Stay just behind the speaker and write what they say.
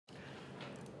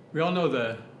We all know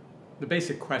the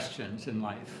basic questions in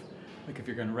life, like if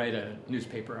you're going to write a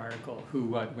newspaper article, who,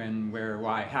 what, when, where,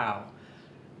 why, how.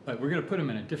 But we're going to put them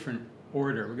in a different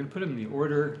order. We're going to put them in the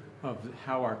order of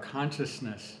how our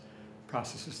consciousness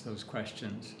processes those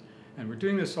questions. And we're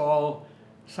doing this all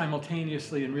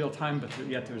simultaneously in real time, but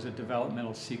yet there's a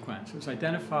developmental sequence. It was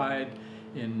identified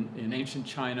in ancient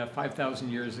China 5,000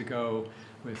 years ago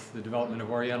with the development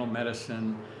of Oriental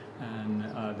medicine and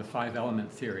the five-element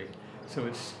theory. So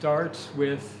it starts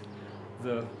with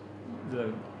the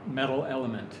metal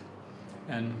element,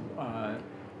 and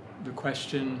the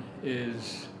question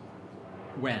is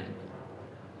when.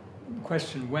 The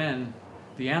question when,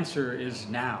 the answer is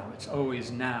now. It's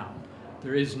always now.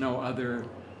 There is no other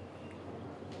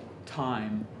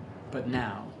time but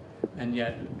now. And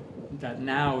yet that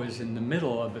now is in the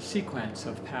middle of a sequence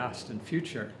of past and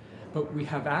future. But we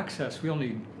have access, we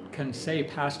only can say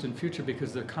past and future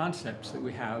because they're concepts that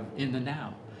we have in the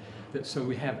now. So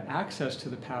we have access to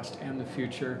the past and the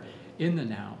future in the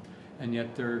now, and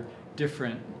yet they're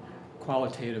different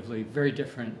qualitatively, very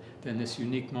different than this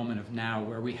unique moment of now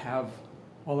where we have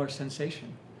all our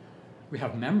sensation. We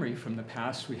have memory from the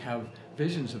past, we have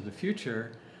visions of the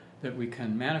future that we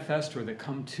can manifest or that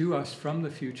come to us from the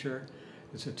future.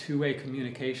 It's a two-way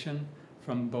communication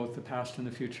from both the past and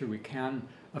the future. We can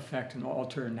affect and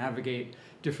alter and navigate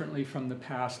differently from the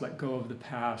past, let go of the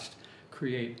past,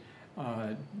 create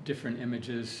different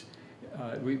images.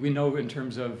 We know in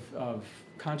terms of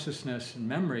consciousness and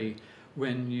memory,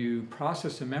 when you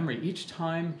process a memory, each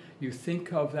time you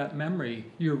think of that memory,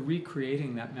 you're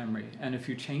recreating that memory. And if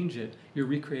you change it, you're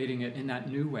recreating it in that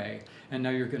new way. And now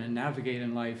you're going to navigate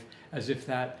in life as if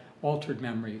that altered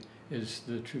memory is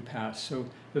the true past. So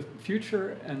the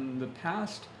future and the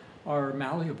past are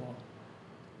malleable.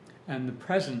 And the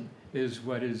present is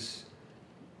what is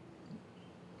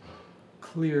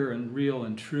clear and real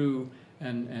and true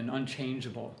and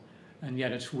unchangeable. And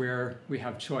yet it's where we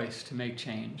have choice to make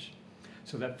change.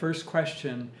 So that first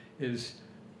question is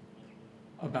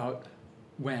about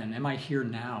when. Am I here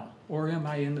now? Or am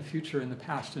I in the future, in the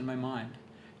past, in my mind?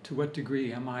 To what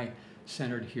degree am I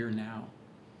centered here now?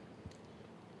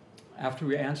 After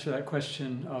we answer that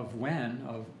question of when,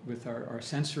 with our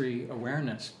sensory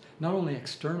awareness, not only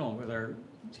external with our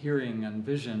hearing and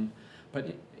vision,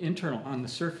 but internal on the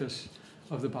surface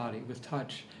of the body with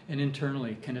touch, and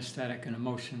internally kinesthetic and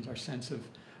emotions, our sense of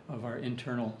our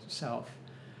internal self.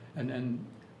 And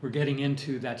we're getting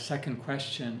into that second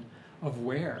question of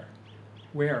where.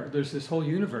 Where? There's this whole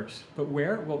universe, but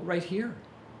where? Well, right here.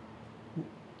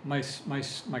 My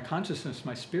consciousness,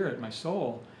 my spirit, my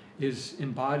soul is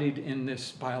embodied in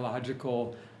this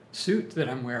biological suit that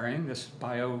I'm wearing, this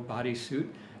bio-body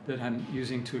suit that I'm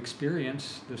using to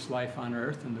experience this life on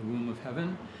earth in the womb of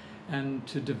heaven, and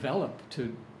to develop,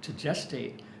 to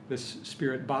gestate this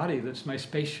spirit body that's my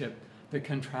spaceship that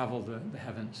can travel the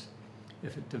heavens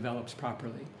if it develops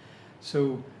properly.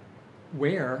 So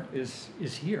where is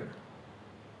here?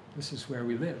 This is where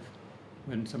we live.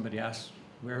 When somebody asks,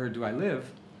 where do I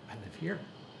live? I live here.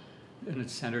 And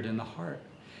it's centered in the heart.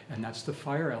 And that's the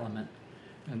fire element.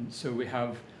 And so we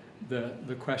have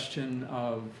the question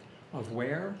of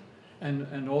where,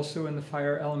 and also in the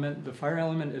fire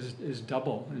element is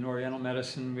double. In Oriental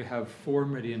medicine, we have 4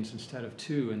 meridians instead of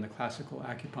 2 in the classical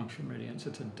acupuncture meridians.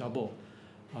 It's a double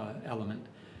element.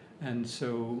 And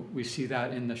so we see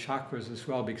that in the chakras as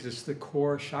well, because it's the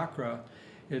core chakra.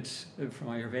 It's, from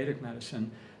Ayurvedic medicine,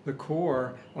 the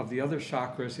core of the other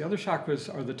chakras. The other chakras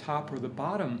are the top or the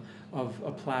bottom of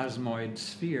a plasmoid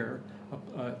sphere,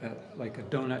 like a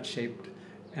donut-shaped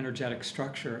energetic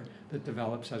structure that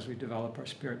develops as we develop our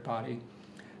spirit body.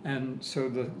 And so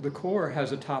the core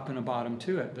has a top and a bottom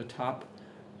to it. The top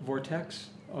vortex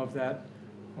of that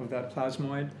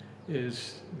plasmoid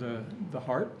is the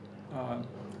heart,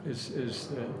 is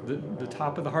the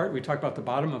top of the heart. We talk about the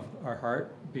bottom of our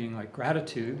heart being like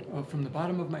gratitude. Oh, from the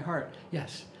bottom of my heart.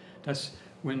 Yes, that's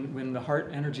when the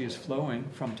heart energy is flowing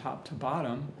from top to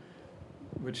bottom,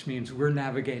 which means we're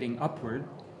navigating upward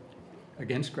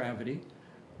against gravity,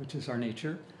 which is our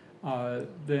nature,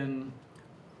 then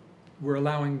we're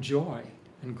allowing joy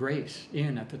and grace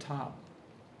in at the top.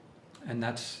 And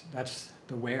that's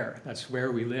the where. That's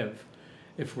where we live.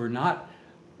 If we're not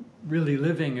really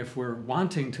living, if we're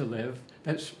wanting to live,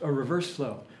 that's a reverse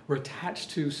flow. We're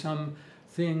attached to some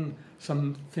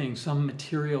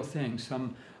material thing,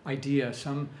 some idea,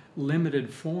 some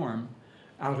limited form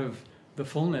out of the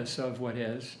fullness of what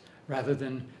is, rather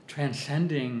than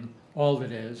transcending all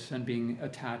that is and being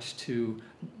attached to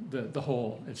the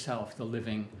whole itself, the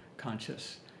living,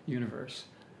 conscious universe,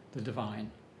 the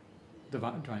divine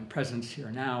presence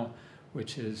here now,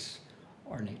 which is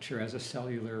our nature as a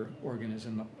cellular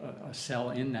organism, a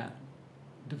cell in that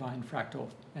divine fractal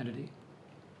entity.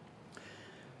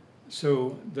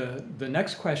 So the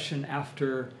next question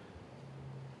after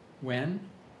when,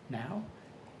 now,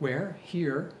 where,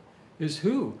 here, is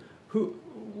who.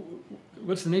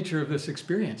 What's the nature of this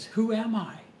experience? Who am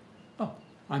I? Oh,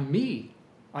 I'm me.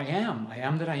 I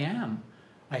am that I am.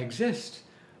 I exist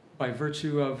by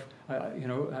virtue of,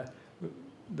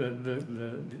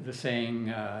 the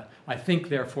saying, I think,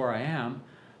 therefore I am,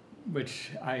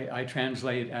 which I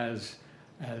translate as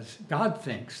God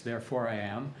thinks, therefore I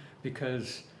am,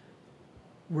 because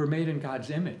we're made in God's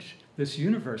image. This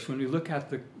universe, when we look at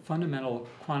the fundamental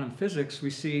quantum physics, we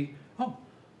see, oh,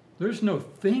 there's no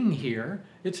thing here.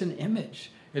 It's an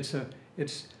image. It's a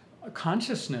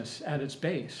consciousness at its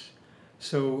base.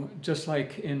 So just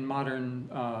like in modern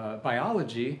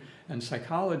biology and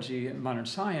psychology and modern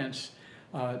science,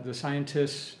 the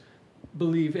scientists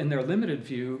believe in their limited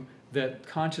view that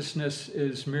consciousness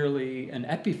is merely an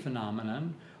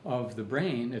epiphenomenon of the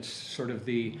brain. It's sort of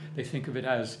they think of it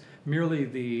as merely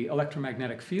the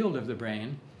electromagnetic field of the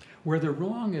brain. Where they're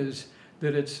wrong is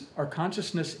that it's our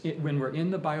consciousness, when we're in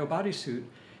the bio-bodysuit,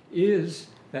 is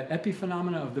that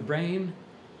epiphenomena of the brain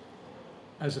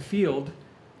as a field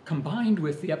combined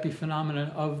with the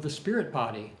epiphenomena of the spirit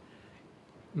body,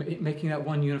 making that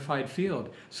one unified field.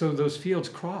 So those fields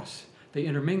cross, they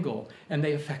intermingle, and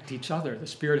they affect each other. The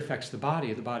spirit affects the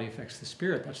body affects the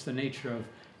spirit. That's the nature of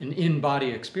an in-body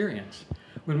experience.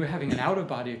 When we're having an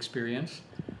out-of-body experience,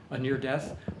 a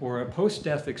near-death or a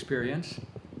post-death experience,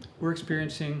 we're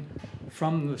experiencing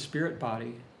from the spirit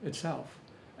body itself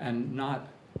and not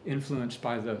influenced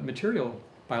by the material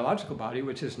biological body,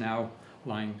 which is now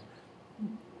lying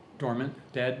dormant,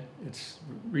 dead. It's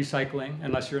recycling,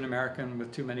 unless you're an American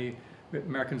with too many,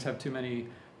 Americans have too many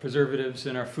preservatives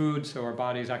in our food, so our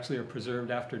bodies actually are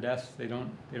preserved after death. They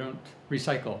don't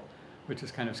recycle, which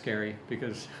is kind of scary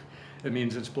because it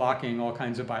means it's blocking all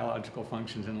kinds of biological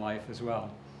functions in life as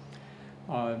well.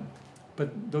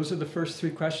 But those are the first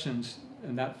three questions,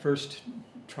 and that first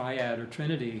triad or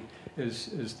trinity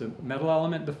is the metal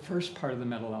element, the first part of the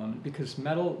metal element, because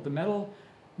the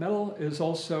metal is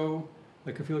also,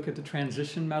 like if you look at the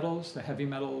transition metals, the heavy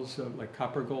metals like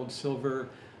copper, gold, silver,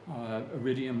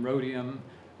 iridium, rhodium,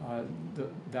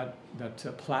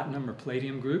 that platinum or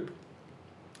palladium group,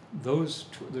 there's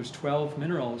 12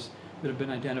 minerals that have been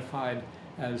identified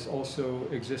as also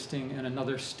existing in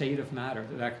another state of matter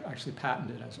that actually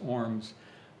patented as ORMs,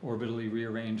 orbitally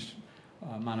rearranged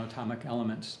monatomic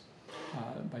elements,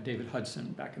 by David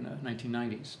Hudson back in the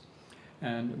 1990s.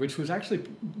 And which was actually,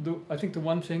 I think, the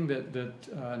one thing that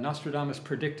Nostradamus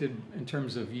predicted in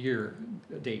terms of year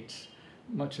dates.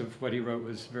 Much of what he wrote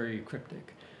was very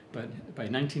cryptic. But by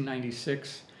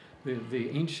 1996, the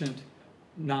ancient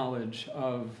knowledge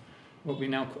of what we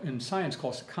now in science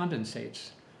call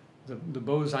condensates, the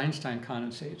Bose-Einstein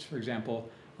condensates, for example,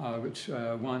 which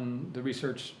won the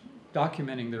research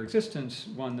documenting their existence,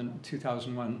 won the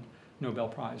 2001 Nobel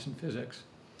Prize in Physics.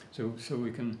 So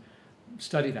we can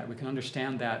study that. We can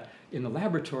understand that in the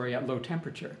laboratory at low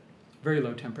temperature, very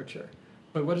low temperature.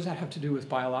 But what does that have to do with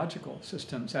biological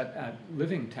systems at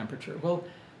living temperature? Well,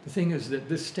 the thing is that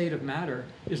this state of matter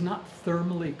is not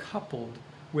thermally coupled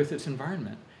with its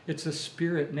environment. It's a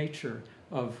spirit nature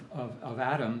of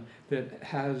atom that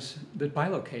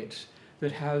bilocates,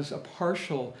 that has a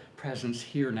partial presence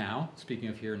here now. Speaking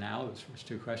of here now, those first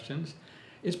two questions,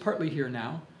 it's partly here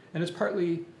now, and it's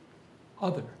partly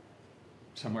other,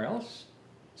 somewhere else,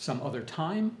 some other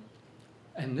time.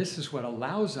 And this is what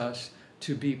allows us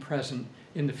to be present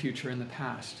in the future and the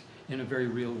past in a very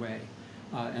real way,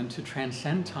 and to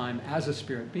transcend time as a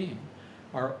spirit being.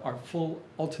 Our full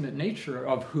ultimate nature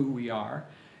of who we are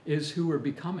is who we're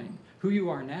becoming. Who you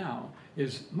are now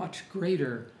is much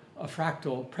greater a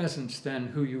fractal presence than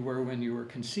who you were when you were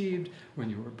conceived,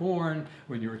 when you were born,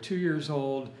 when you were 2 years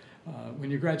old, when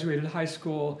you graduated high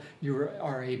school. You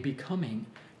are a becoming,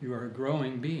 you are a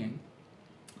growing being.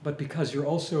 But because you're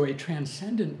also a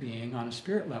transcendent being on a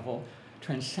spirit level,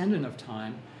 transcendent of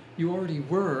time, you already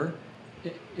were,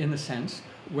 in a sense,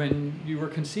 when you were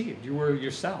conceived. You were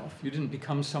yourself. You didn't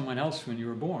become someone else when you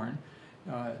were born.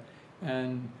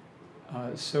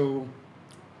 So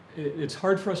it's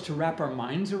hard for us to wrap our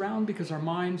minds around, because our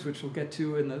minds, which we'll get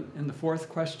to in the fourth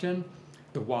question,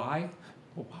 the why.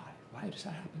 Well, why does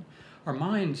that happen? Our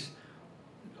minds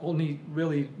only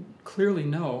really clearly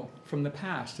know from the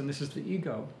past, and this is the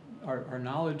ego, our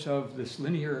knowledge of this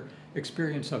linear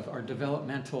experience of our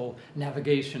developmental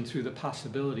navigation through the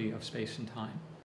possibility of space and time.